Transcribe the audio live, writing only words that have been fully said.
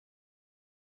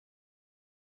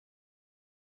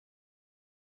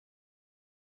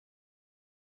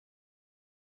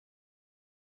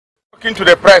talking to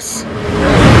the press.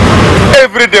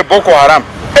 Every day Boko Haram.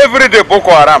 Every day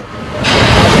Boko Haram.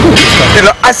 You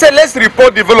know, I said let's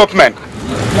report development.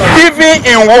 Even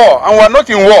in war, and we're not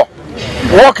in war,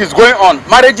 work is going on.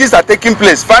 Marriages are taking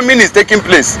place. Famine is taking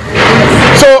place.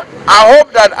 So I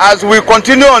hope that as we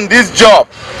continue on this job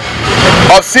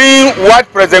of seeing what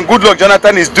President Goodluck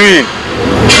Jonathan is doing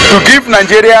to give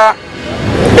Nigeria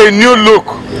a new look,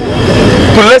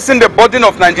 to lessen the burden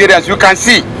of Nigerians, you can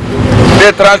see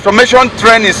the transformation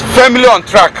trend is firmly on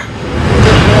track.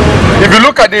 If you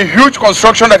look at the huge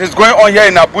construction that is going on here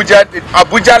in Abuja, the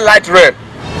Abuja Light Rail,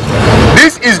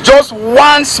 this is just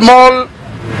one small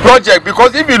project,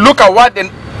 because if you look at what the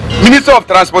Minister of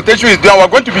Transportation is doing, we're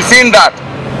going to be seeing that.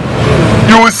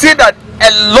 You will see that a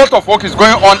lot of work is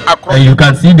going on across. You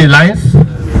can see the lines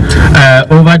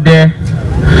over there,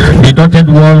 the dotted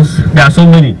ones. There are so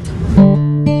many.